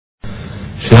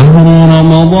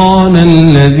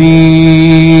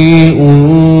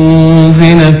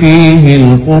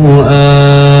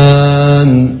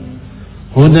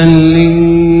هدى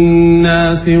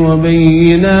للناس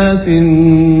وبينات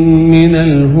من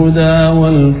الهدى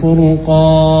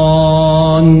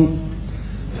والفرقان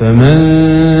فمن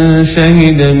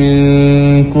شهد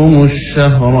منكم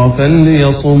الشهر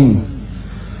فليصمه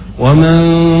ومن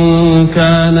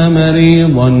كان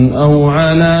مريضا أو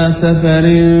على سفر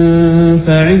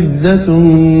فعدة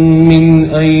من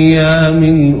أيام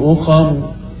أخر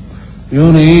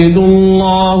يريد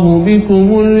الله بكم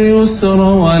اليسر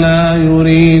ولا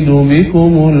يريد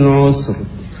بكم العسر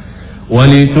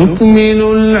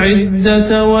ولتكملوا العدة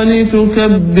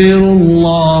ولتكبروا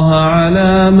الله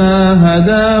على ما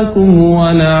هداكم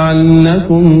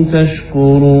ولعلكم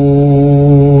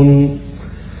تشكرون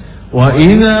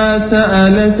وإذا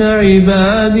سألك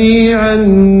عبادي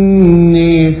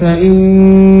عني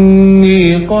فإني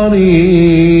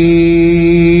قريب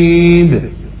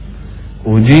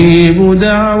أجيب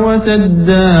دعوة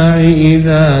الداع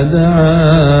إذا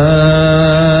دعان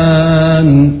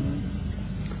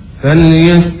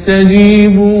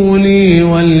فليستجيبوا لي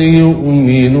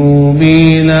وليؤمنوا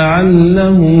بي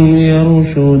لعلهم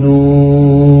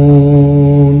يرشدون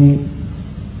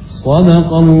صدق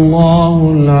الله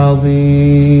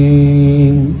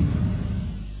العظيم.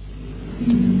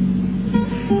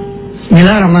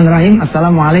 Bismillahirrahmanirrahim.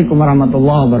 Assalamualaikum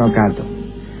warahmatullahi wabarakatuh.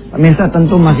 Pemirsa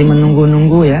tentu masih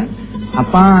menunggu-nunggu ya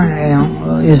apa yang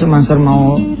Yusuf Mansur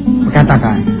mau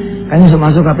katakan. Kan Yusuf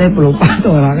Mansur katanya pelupa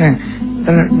tuh orangnya.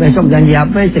 Besok janji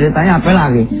apa, ceritanya apa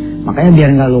lagi. Makanya biar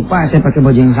nggak lupa saya pakai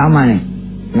baju yang sama nih.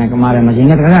 Nah kemarin masih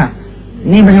ingat kagak?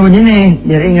 Ini pakai baju nih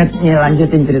biar ingat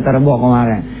lanjutin cerita Rebo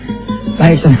kemarin.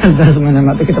 Baik saudara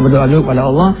semuanya, kita berdoa dulu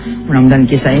pada Allah. Mudah-mudahan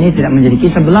kisah ini tidak menjadi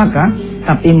kisah belaka,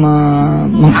 tapi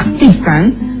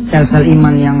mengaktifkan sel-sel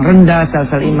iman yang rendah,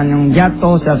 sel-sel iman yang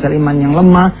jatuh, sel-sel iman yang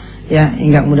lemah, ya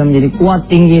hingga kemudian menjadi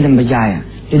kuat, tinggi dan berjaya.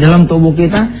 Di dalam tubuh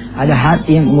kita ada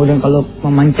hati yang kemudian kalau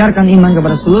memancarkan iman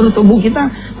kepada seluruh tubuh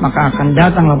kita, maka akan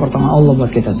datanglah pertolongan Allah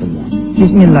buat kita semua.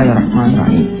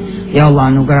 Bismillahirrahmanirrahim. Ya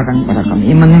Allah, anugerahkan kepada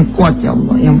kami iman yang kuat ya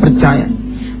Allah, yang percaya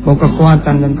bahwa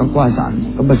kekuatan dan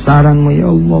kekuasaan, kebesaran-Mu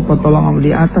ya Allah, pertolongan-Mu di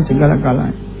atas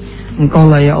segala-galanya. Engkau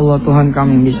lah ya Allah Tuhan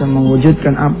kami yang bisa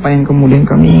mewujudkan apa yang kemudian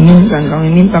kami inginkan,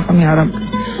 kami minta, kami harapkan.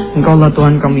 Engkau lah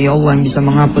Tuhan kami ya Allah yang bisa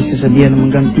menghapus kesedihan dan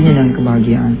menggantinya dengan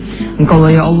kebahagiaan. Engkau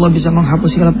lah ya Allah bisa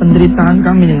menghapus segala penderitaan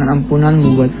kami dengan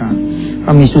ampunan-Mu buat kami.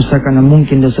 Kami susah karena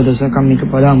mungkin dosa-dosa kami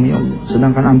kepadamu ya Allah,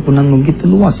 sedangkan ampunan-Mu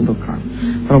begitu luas untuk kami.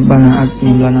 Rabbana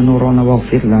atmim lana nurana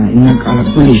waghfir lana innaka ala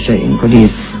kulli syai'in qadir.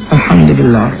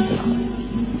 Alhamdulillah.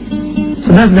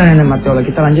 Saudara-saudara yang dirahmati Allah,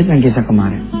 kita lanjutkan kisah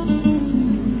kemarin.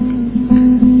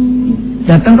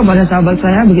 Datang kepada sahabat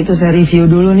saya, begitu saya review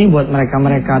dulu nih buat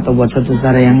mereka-mereka atau buat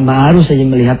saudara yang baru saja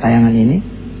melihat tayangan ini.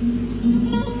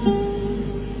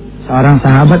 Seorang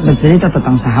sahabat bercerita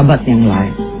tentang sahabat yang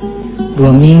lain.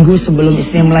 2 minggu sebelum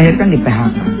istri melahirkan di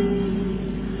PHK.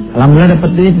 Alhamdulillah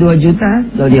dapat duit 2 juta,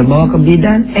 lalu dia bawa ke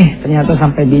bidan. Ternyata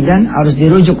sampai bidan harus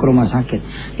dirujuk ke rumah sakit.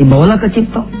 Dibawalah ke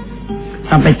Cipto.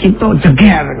 Sampai Cipto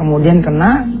jeger, kemudian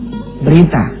kena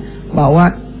berita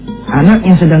bahwa anak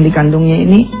yang sedang dikandungnya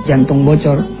ini jantung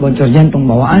bocor jantung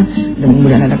bawaan dan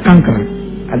kemudian ada kanker,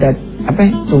 ada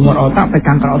tumor otak,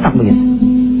 kanker otak begitu.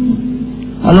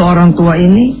 Lalu orang tua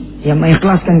ini yang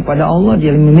mengikhlaskan kepada Allah,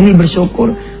 dia memilih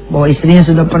bersyukur bahwa istrinya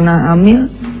sudah pernah hamil,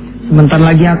 sebentar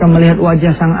lagi akan melihat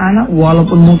wajah sang anak,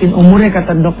 walaupun mungkin umurnya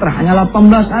kata dokter hanya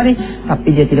 18 hari, tapi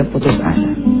dia tidak putus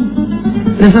asa.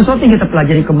 Dan sesuatu yang kita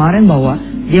pelajari kemarin bahwa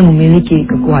dia memiliki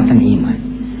kekuatan iman.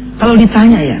 Kalau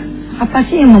ditanya ya, apa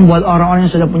sih yang membuat orang-orang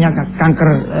yang sudah punya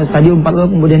kanker stadium 4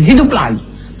 lalu kemudian hidup lagi?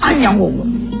 Panjang umur.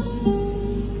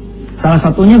 Salah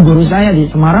satunya guru saya di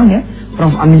Semarang ya,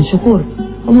 Prof. Amin Syukur.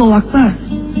 Allahu Akbar.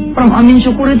 Prof. Amin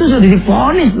Syukur itu sudah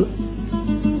divonis loh.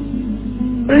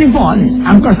 Sudah divonis,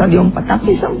 kanker stadium 4,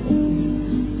 tapi sembuh.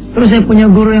 Terus saya punya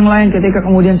guru yang lain ketika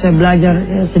kemudian saya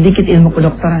belajar sedikit ilmu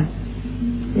kedokteran.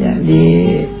 Ya, di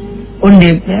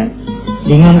Undip ya.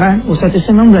 Bingung kan? Ustaz itu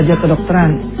memang belajar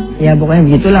kedokteran. Ya pokoknya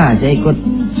begitulah, saya ikut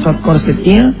short course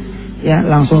kecil, ya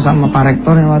langsung sama Pak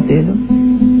Rektor yang waktu itu.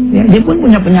 Ya, dia pun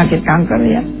punya penyakit kanker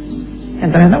ya, yang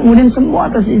ternyata kemudian sembuh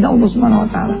atas izin Allah Subhanahu Wa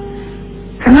Taala.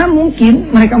 Karena mungkin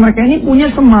mereka-mereka ini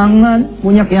punya semangat,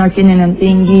 punya keyakinan yang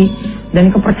tinggi dan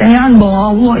kepercayaan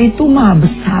bahwa Allah itu maha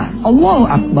besar. Allahu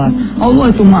Akbar. Allah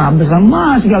itu maha besar,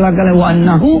 maha segala-galanya, wa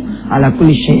annahu ala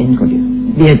kulli syai'in qadir.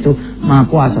 Dia itu maha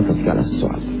kuasa atas segala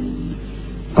sesuatu.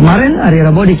 Kemarin hari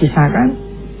Rabu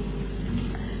dikisahkan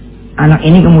anak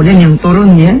ini kemudian yang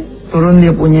turun dia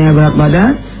punya berat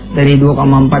badan dari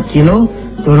 2,4 kilo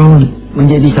turun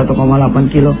menjadi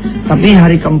 1,8 kilo. Tapi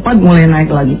hari keempat mulai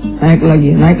naik lagi.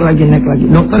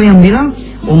 Dokter yang bilang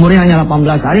umurnya hanya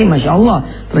 18 hari, Masya Allah,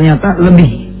 ternyata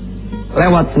lebih.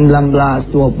 Lewat 19,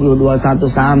 20,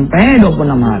 21 sampai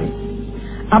 26 hari.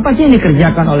 Apa sih yang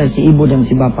dikerjakan oleh si ibu dan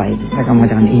si bapak itu? Mereka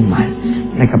mengatakan iman.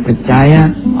 Mereka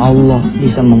percaya Allah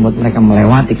bisa membuat mereka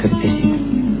melewati kritis itu.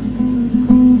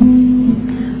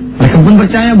 Mereka pun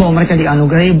percaya bahwa mereka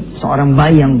dianugerahi seorang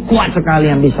bayi yang kuat sekali,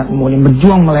 yang bisa kemudian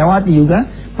berjuang melewati juga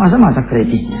masa-masa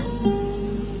kritisnya.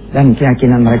 Dan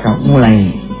keyakinan mereka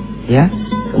mulai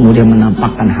kemudian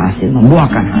menampakkan hasil,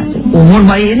 membuahkan hasil. Umur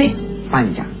bayi ini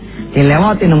panjang.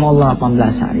 Dilewati nama Allah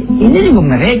 18 hari. Ini juga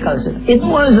miracle. It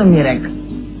was a miracle.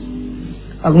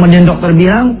 Kemudian dokter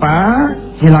bilang,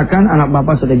 Pak, silakan anak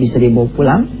bapak sudah bisa dibawa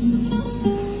pulang.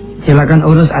 Silakan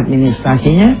urus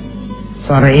administrasinya.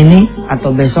 Sore ini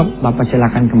atau besok bapak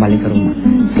silakan kembali ke rumah.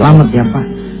 Selamat ya Pak.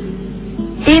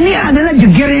 Ini adalah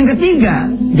jeger yang ketiga.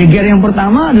 Jeger yang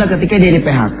pertama adalah ketika dia di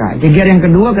PHK. Jeger yang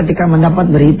kedua ketika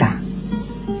mendapat berita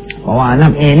bahwa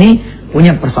anaknya ini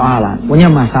punya persoalan, punya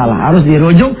masalah, harus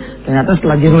dirujuk. Ternyata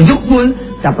setelah dirujuk pun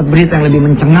dapat berita yang lebih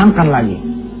mencengangkan lagi.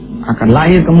 Akan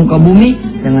lahir ke muka bumi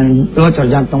dengan bocor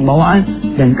jantung bawaan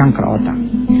dan kanker otak.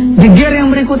 Jeger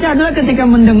yang berikutnya adalah ketika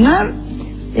mendengar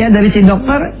dari si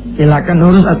dokter, silakan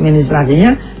urus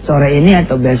administrasinya, sore ini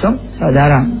atau besok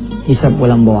saudara bisa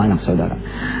pulang bawa anak saudara.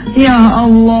 Ya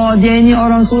Allah, dia ini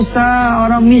orang susah,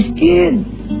 orang miskin.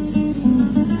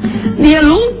 Dia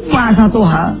lupa satu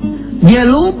hal. Dia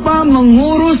lupa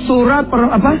mengurus surat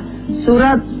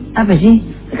apa sih?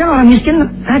 Kan orang miskin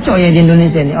kacau ya di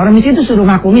Indonesia ini. Orang miskin itu suruh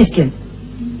ngaku miskin.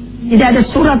 Tidak ada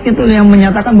surat gitu yang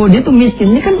menyatakan bahwa dia itu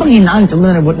miskin. Ini kan penghinaan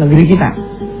sebenarnya buat negeri kita.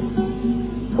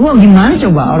 Wah, gimana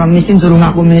coba orang miskin suruh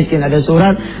ngaku miskin? Ada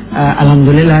surat,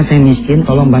 alhamdulillah saya miskin,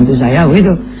 tolong bantu saya,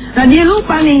 gitu. Nah dia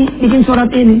lupa nih bikin surat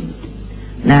ini.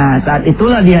 Nah saat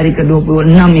itulah di hari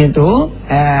ke-26 itu,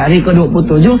 hari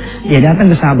ke-27 dia datang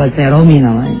ke sahabat saya Romi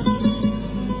namanya.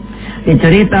 Dia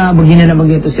cerita begini dan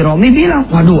begitu. Si Romi bilang,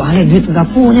 waduh Ale duit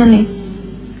gak punya nih.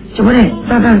 Coba deh,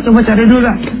 coba cari dulu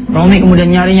lah. Romi kemudian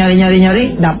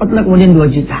nyari, dapatlah kemudian 2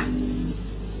 juta.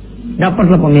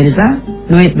 Dapatlah pemirsa,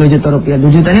 duit 2 juta rupiah. 2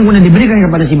 juta ini kemudian diberikan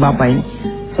kepada si bapak ini.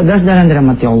 Saudara-saudara yang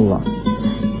dirahmati Allah.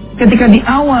 Ketika di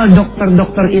awal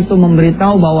dokter-dokter itu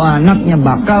memberitahu bahwa anaknya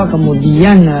bakal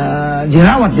kemudian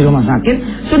dirawat di rumah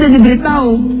sakit, sudah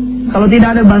diberitahu kalau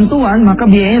tidak ada bantuan maka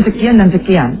biayanya sekian dan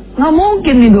sekian. Nggak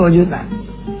mungkin nih 2 juta.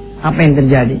 Apa yang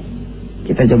terjadi?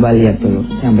 Kita coba lihat dulu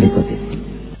yang berikut ini.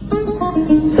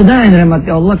 Saudara yang dirahmati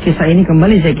Allah, kisah ini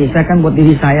kembali saya kisahkan buat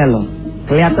diri saya loh.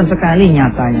 Kelihatan sekali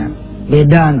nyatanya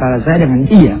beda antara saya dengan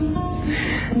dia.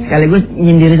 Sekaligus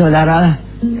nyindir saudara lah.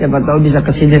 Siapa tahu bisa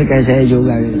kesindir kayak saya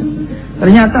juga gitu.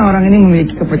 Ternyata orang ini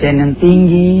memiliki kepercayaan yang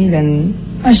tinggi dan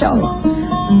Masya Allah.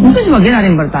 Mungkin sebagian ada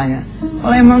yang bertanya,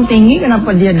 kalau emang tinggi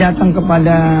kenapa dia datang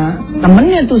kepada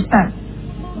temannya tuh Ustaz?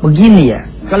 Begini ya,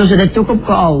 kalau sudah cukup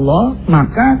ke Allah,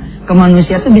 maka ke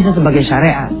manusia itu bisa sebagai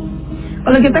syariat.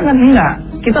 Kalau kita kan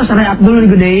enggak, kita syariat dulu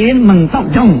digedein,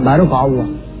 mentok jong, baru ke Allah.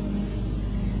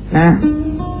 Nah,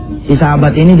 si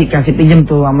sahabat ini dikasih pinjam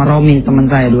tuh sama Romi, teman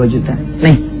saya 2 juta.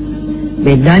 Nih,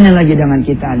 bedanya lagi dengan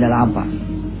kita adalah apa?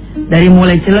 Dari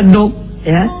mulai Ciledug,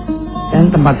 ya, dan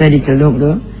tempat saya di Ciledug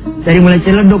tuh, dari mulai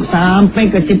Ciledug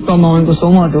sampai ke Cipto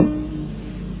Mangunkusumo tuh,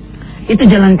 itu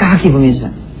jalan kaki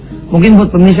pemirsa. Mungkin buat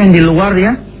pemirsa yang di luar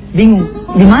ya, bingung.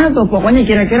 Di mana tuh? Pokoknya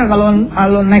kira-kira kalau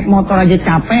naik motor aja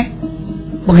capek,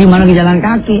 bagaimana ke jalan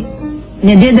kaki?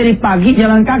 Ini dia dari pagi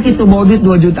jalan kaki tuh bawa duit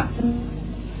 2 juta.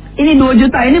 Ini 2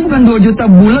 juta ini bukan 2 juta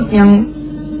bulat yang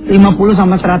 50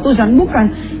 sama 100-an, bukan.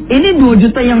 Ini 2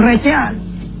 juta yang recehan.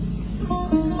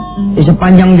 Di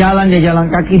sepanjang jalan dia jalan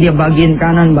kaki, dia bagiin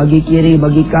kanan, bagi kiri,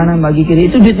 bagi kanan, bagi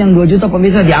kiri. Itu duit yang 2 juta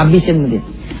pemirsa dihabisin dia.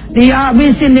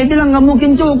 Dihabisin, dia bilang gak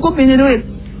mungkin cukup ini duit.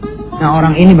 Nah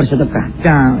orang ini bersedekah,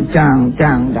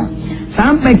 cang.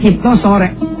 Sampai Cipto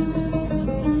sore,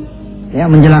 ya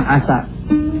menjelang asar,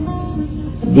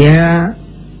 dia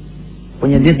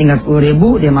punya duit tinggal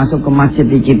 10.000, dia masuk ke masjid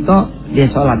di Cipto, dia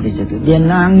sholat di situ, dia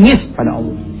nangis pada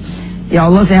Allah. Ya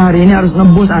Allah, saya hari ini harus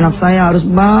nebus anak saya, harus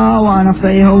bawa anak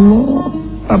saya ya Allah.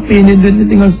 Tapi ini duitnya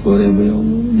tinggal 10.000 ya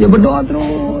Allah. Dia berdoa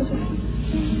terus.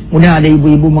 Kemudian ada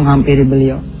ibu-ibu menghampiri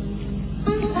beliau.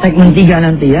 Segmen 3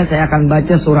 nanti ya, saya akan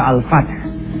baca surah Al-Fatih.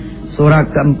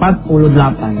 Surah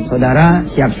ke-48. Saudara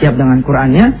siap-siap dengan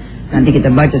Qur'annya. Nanti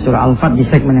kita baca surah Al-Fatih di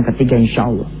segmen yang ketiga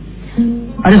insya Allah.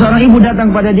 Ada seorang ibu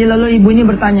datang pada dia, lalu ibu ini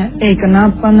bertanya,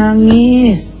 kenapa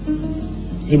nangis?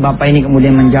 Si bapak ini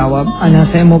kemudian menjawab,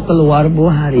 anak saya mau keluar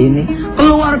bu hari ini.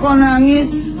 Keluar kok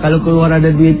nangis? Kalau keluar ada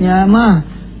duitnya mah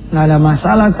nggak ada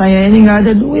masalah, saya ini nggak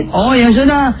ada duit. Oh ya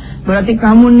sudah, berarti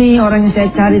kamu nih orang yang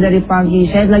saya cari dari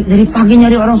pagi. Saya dari pagi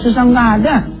nyari orang susah nggak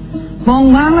ada.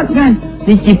 Bohong banget kan?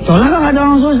 Di Cipto lah nggak ada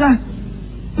orang susah.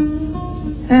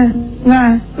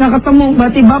 nggak ketemu.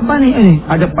 Berarti bapak nih,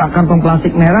 ada kantong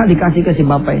plastik merah dikasih ke si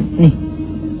bapak ini. Nih,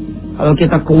 kalau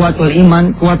kita kuat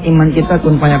iman kita,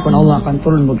 kun fayakun, Allah akan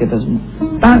turun buat kita semua.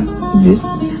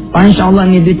 Insya Allah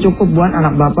ini duit cukup buat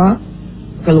anak bapak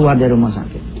keluar dari rumah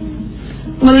sakit.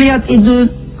 Melihat itu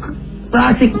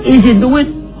plastik isi duit,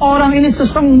 orang ini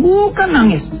sesenggukan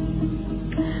nangis.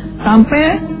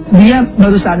 Sampai dia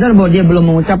baru sadar bahwa dia belum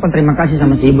mengucapkan terima kasih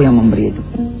sama si ibu yang memberi itu.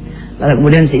 Lalu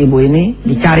kemudian si ibu ini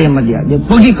dicari sama dia. Dia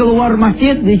pergi keluar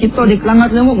masjid, di situ di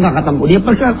Kelangat Lemuk nggak ketemu. Dia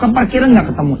pergi ke parkiran nggak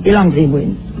ketemu, hilang si ibu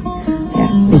ini. Ya,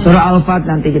 di surah Al-Fat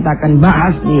nanti kita akan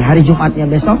bahas di hari Jumatnya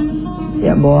besok.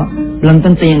 Ya, bahwa belum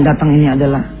tentu yang datang ini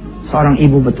adalah seorang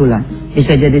ibu betulan.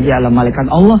 Bisa jadi dia adalah malaikat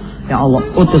Allah yang Allah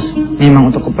utus memang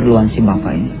untuk keperluan si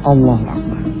bapak ini. Allahu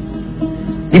Akbar.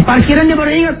 Di parkiran dia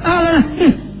baru ingat,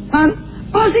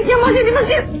 plastiknya masih di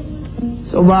masjid.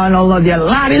 Subhanallah, dia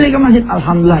lari lagi ke masjid.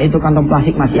 Alhamdulillah itu kantong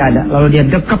plastik masih ada. Lalu dia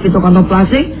dekap itu kantong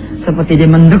plastik seperti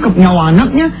dia mendekap nyawa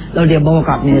anaknya. Lalu dia bawa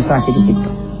ke administrasi di situ.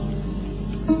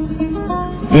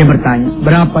 Dia bertanya,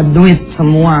 berapa duit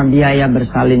semua biaya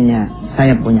bersalinnya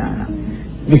saya punya anak?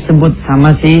 Disebut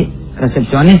sama si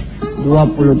resepsionis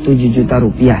 27 juta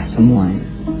rupiah semuanya.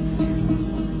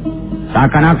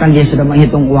 Seakan-akan dia sudah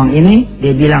menghitung uang ini.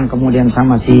 Dia bilang kemudian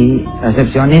sama si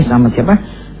resepsionis, sama siapa,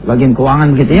 bagian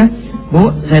keuangan begitu ya,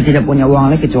 Bu, saya tidak punya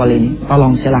uang lagi kecuali ini.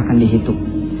 Tolong silahkan dihitung.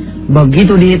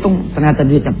 Begitu dihitung, ternyata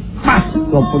duitnya pas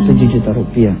 27 juta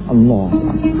rupiah.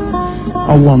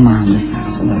 Allah Maha Besar,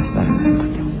 saudara-saudara.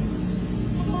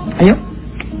 Ayo,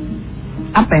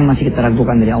 apa yang masih kita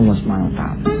ragukan dari Allah Subhanahu Wa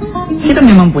Taala? Kita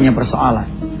memang punya persoalan,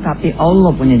 tapi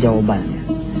Allah punya jawabannya.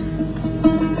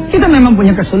 Kita memang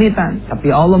punya kesulitan,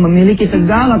 tapi Allah memiliki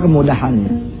segala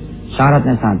kemudahannya.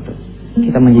 Syaratnya satu,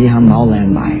 kita menjadi hamba Allah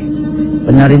yang baik.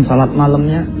 Benerin salat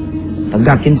malamnya,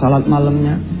 tegakin salat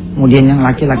malamnya. Kemudian yang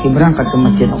laki-laki berangkat ke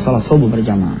masjid salat subuh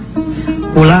berjamaah.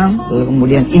 Pulang, lalu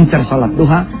kemudian incar salat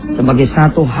duha sebagai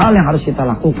satu hal yang harus kita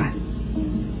lakukan.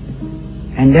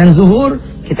 And then zuhur,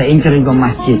 kita incar juga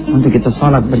masjid untuk kita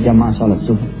salat berjamaah salat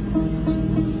subuh.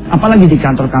 Apalagi di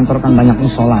kantor-kantor kan banyak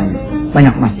musolanya,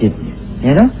 banyak masjid.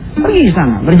 Ya toh? Pergi ke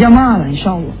sana, berjamaah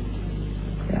insya Allah.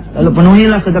 Ya, lalu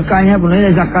penuhilah sedekahnya,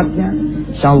 penuhilah zakatnya.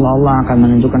 Insya Allah Allah akan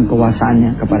menunjukkan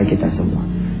kekuasaannya kepada kita semua.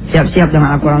 Siap-siap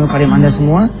dengan Al-Quran Al-Karim Anda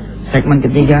semua. Segmen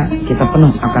ketiga kita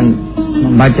penuh akan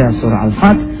membaca surah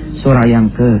Al-Fat, surah yang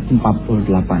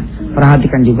ke-48.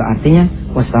 Perhatikan juga artinya.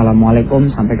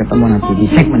 Wassalamualaikum, sampai ketemu nanti di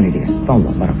segmen ketiga.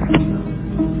 Allah barakatuh.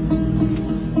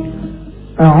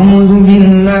 A'udzu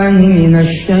billahi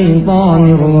minasy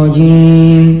syaithanir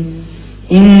rajim.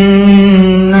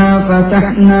 Inna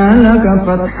fatahna laka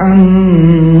fathan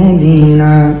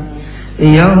mubina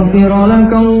liyaghfira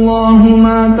laka Allahu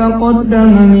ma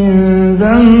taqaddama min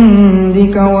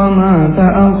dhanbika wa ma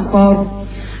ta'akhkhar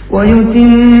wa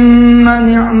yutimma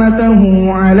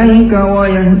ni'matahu 'alayka wa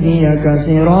yahdiyaka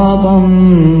siratan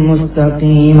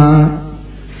mustaqima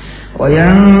wa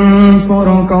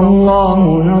yansuraka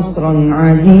Allahu nasran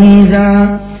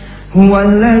 'aziza. هو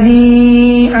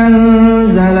الذي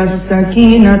أنزل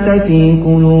السكينة في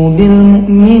قلوب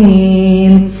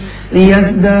المؤمنين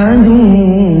ليزدادوا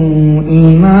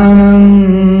إيمانا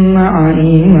مع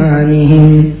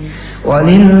إيمانهم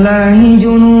ولله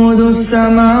جنود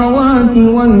السماوات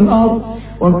والأرض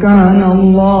وكان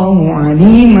الله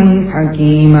عليما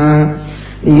حكيما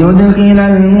ليدخل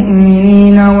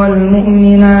المؤمنين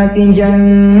والمؤمنات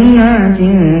جنات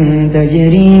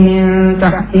تجري من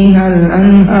تحتها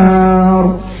الأنهار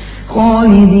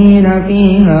خالدين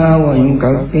فيها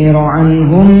ويكفر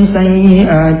عنهم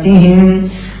سيئاتهم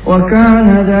وكان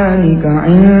ذلك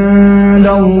عند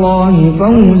الله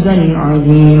فوزا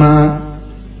عظيما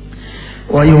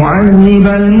ويعذب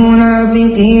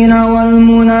المنافقين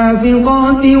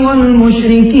والمنافقات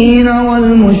والمشركين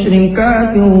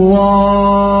والمشركات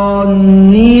الظانين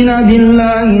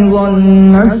بالله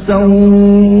ظن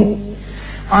السوء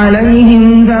عليهم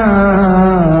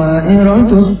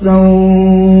دائرة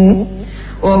السوء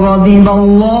وغضب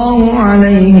الله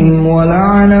عليهم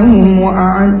ولعنهم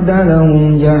وأعد لهم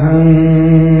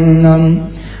جهنم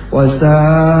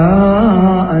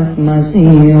وساءت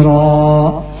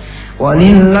مصيرا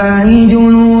ولله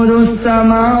جنود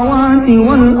السماوات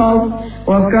والأرض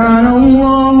وكان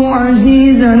الله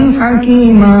عزيزا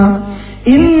حكيما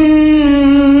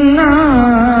إنا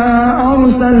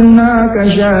أرسلناك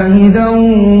شاهدا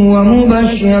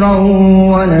ومبشرا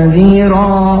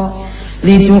ونذيرا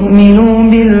لتؤمنوا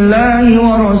بالله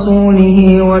ورسوله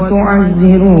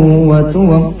وتعزروه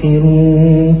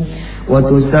وتوقروه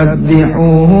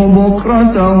وتسبحوه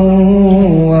بكرة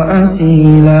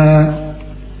وأصيلا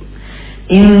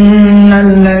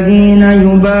Innal ladzina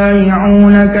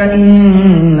yubayi'unaka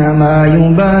innama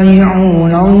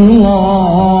yubayi'una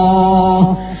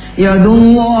Allah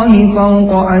yadullahi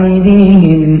fawqa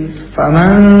aydihim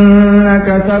faman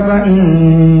nakatha fa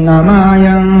innama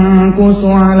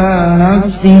yankusu ala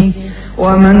nafsihi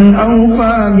wa man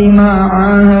awfa bima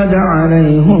 'ahada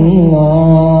 'alayhi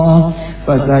Allah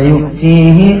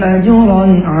fasayu'tihi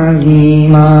ajran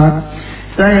 'azima.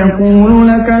 سيقول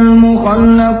لك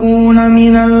المخلفون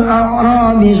من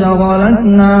الأعراب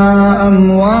شغلتنا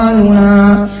أموالنا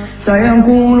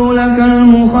سيقول لك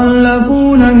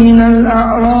المخلفون من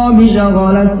الأعراب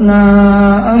شغلتنا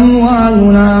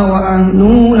أموالنا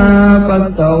وأهلنا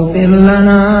فاستغفر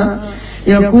لنا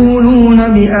يقولون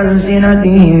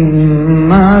بألسنتهم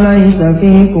ما ليس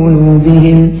في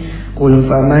قلوبهم قل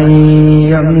فمن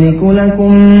يملك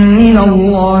لكم من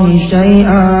الله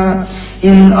شيئا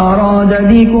إن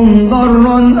أراد بكم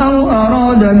ضرا أو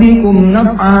أراد بكم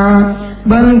نفعا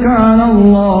بل كان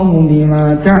الله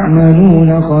بما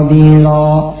تعملون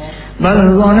خبيرا بل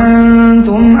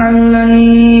ظننتم أن لن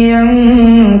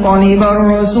ينقلب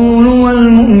الرسول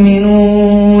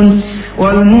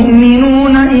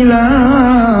والمؤمنون إلى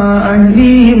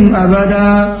أهليهم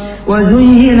أبدا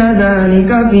وزين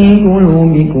ذلك في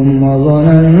قلوبكم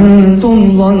وظننتم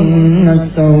ظن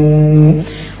السوء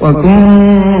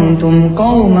وكنتم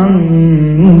قوما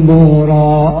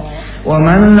بورا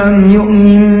ومن لم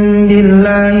يؤمن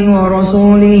بالله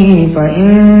ورسوله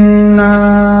فإنا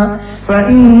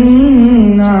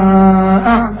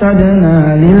أعتدنا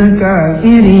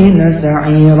للكافرين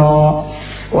سعيرا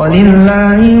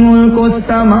ولله ملك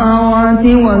السماوات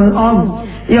والأرض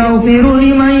يغفر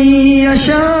لمن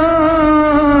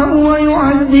يشاء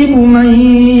ويعذب من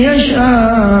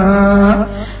يشاء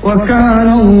وكان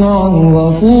الله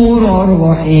غفورا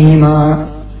رحيما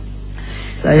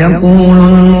سيقول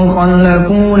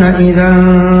المخلفون إذا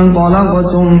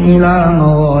انطلقتم إلى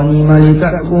مغانم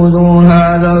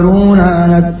لتأخذوها ذرونا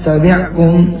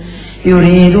نتبعكم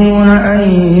يريدون أن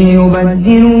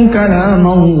يبدلوا كلام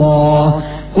الله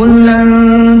قل لن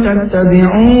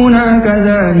تتبعونا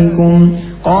كذلكم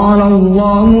قال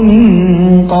الله من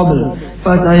قبل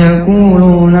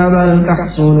فسيقولون بل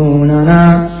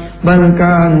تحسدوننا بل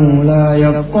كانوا لا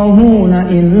يفقهون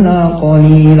إلا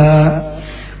قليلا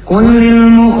قل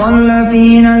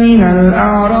للمخلفين من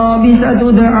الأعراب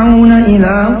ستدعون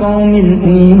إلى قوم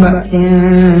أولي بأس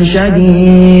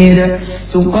شديد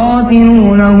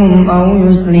تقاتلونهم أو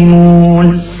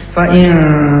يسلمون فإن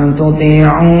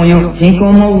تطيعوا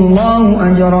يؤتكم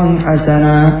الله أجرا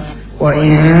حسنا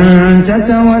وإن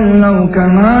تتولوا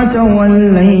كما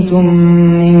توليتم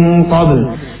من قبل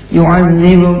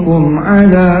يعذبكم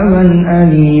عذابا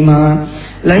أليما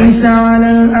ليس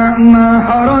على الأعمى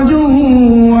حرج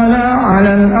ولا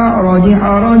على الأعرج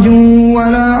حرج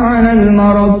ولا على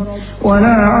المرض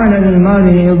ولا على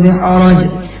المريض حرج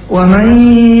ومن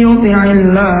يطع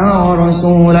الله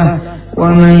ورسوله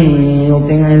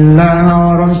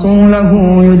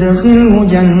يدخله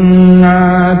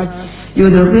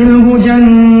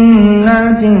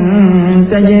جنات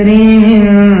تجري من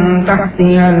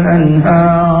تحتها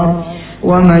الأنهار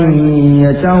ومن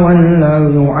يتولى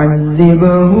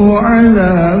يعذبه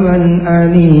عذابا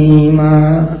أليما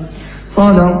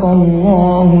صدق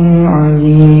الله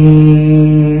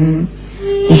العظيم.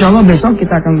 Insyaallah besok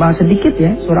kita akan bahas sedikit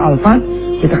ya surah Al-Fat,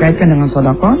 kita kaitkan dengan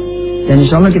sedekah, dan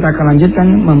insyaallah kita akan lanjutkan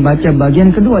membaca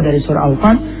bagian kedua dari surah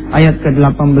Al-Fat ayat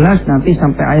ke-18 nanti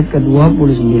sampai ayat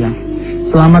ke-29.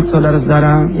 Selamat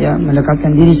saudara-saudara ya,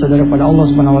 mendekatkan diri saudara pada Allah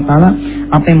Subhanahu wa taala.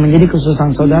 Apa yang menjadi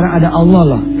kesusahan saudara, ada Allah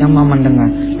lah yang Maha mendengar.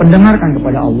 Perdengarkan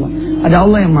kepada Allah. Ada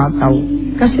Allah yang Maha tahu.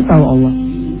 Kasih tahu Allah.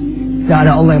 Dan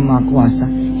ada Allah yang Maha kuasa.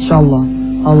 Insyaallah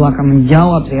Allah akan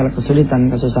menjawab segala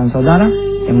kesulitan-kesusahan saudara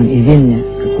dengan izinnya,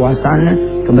 kekuasaannya,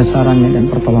 kebesarannya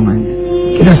dan pertolongannya.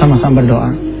 Kita sama-sama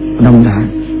berdoa. Mudah-mudahan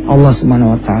Allah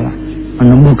Subhanahu wa taala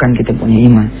menumbuhkan kita punya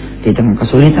iman di tengah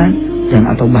kesulitan dan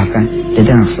atau bahkan di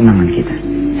tengah kesenangan kita.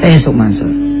 Saya Yusuf Mansur.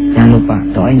 Jangan lupa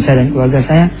doain saya dan keluarga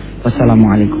saya.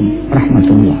 Wassalamualaikum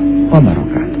warahmatullahi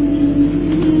wabarakatuh.